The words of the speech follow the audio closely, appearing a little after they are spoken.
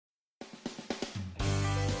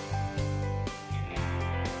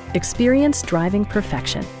Experience driving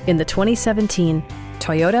perfection in the 2017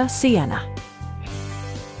 Toyota Sienna.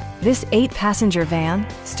 This 8-passenger van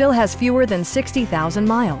still has fewer than 60,000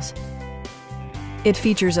 miles. It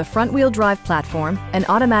features a front-wheel drive platform, an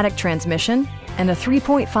automatic transmission, and a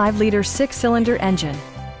 3.5-liter 6-cylinder engine.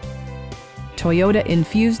 Toyota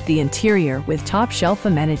infused the interior with top-shelf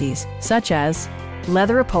amenities such as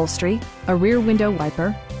leather upholstery, a rear window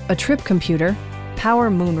wiper, a trip computer,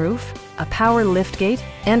 power moonroof, a power liftgate,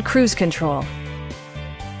 and cruise control.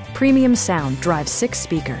 Premium sound drives 6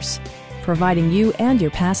 speakers, providing you and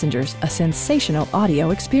your passengers a sensational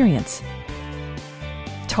audio experience.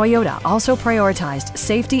 Toyota also prioritized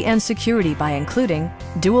safety and security by including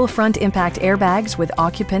dual front impact airbags with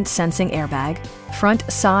occupant sensing airbag, front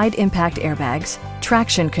side impact airbags,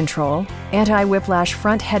 traction control, anti-whiplash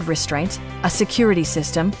front head restraints, a security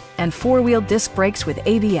system, and 4-wheel disc brakes with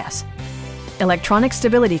ABS. Electronic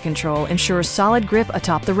stability control ensures solid grip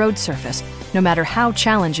atop the road surface, no matter how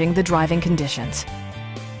challenging the driving conditions.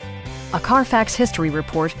 A Carfax history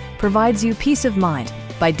report provides you peace of mind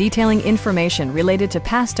by detailing information related to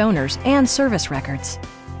past owners and service records.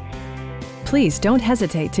 Please don't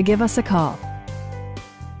hesitate to give us a call.